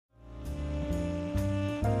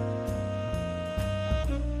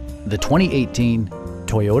the 2018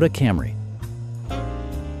 Toyota Camry.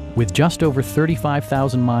 With just over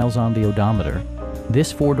 35,000 miles on the odometer,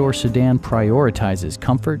 this four-door sedan prioritizes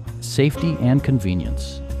comfort, safety, and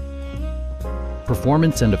convenience.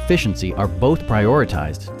 Performance and efficiency are both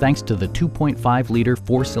prioritized thanks to the 2.5-liter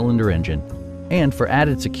four-cylinder engine. And for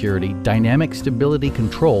added security, dynamic stability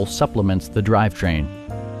control supplements the drivetrain.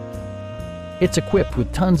 It's equipped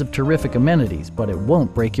with tons of terrific amenities, but it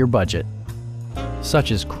won't break your budget,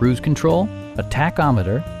 such as cruise control, a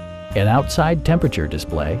tachometer, an outside temperature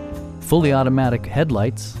display, fully automatic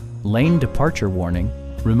headlights, lane departure warning,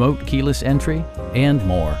 remote keyless entry, and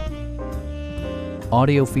more.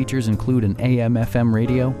 Audio features include an AM/FM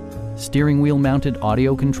radio, steering wheel mounted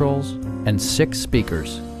audio controls, and 6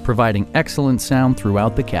 speakers, providing excellent sound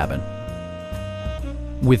throughout the cabin.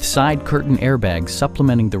 With side curtain airbags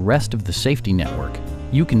supplementing the rest of the safety network,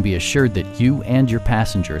 you can be assured that you and your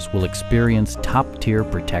passengers will experience top-tier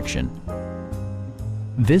protection.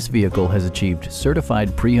 This vehicle has achieved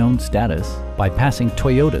certified pre-owned status by passing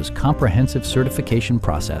Toyota's comprehensive certification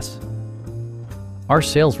process. Our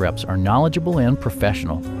sales reps are knowledgeable and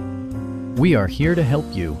professional. We are here to help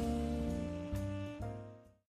you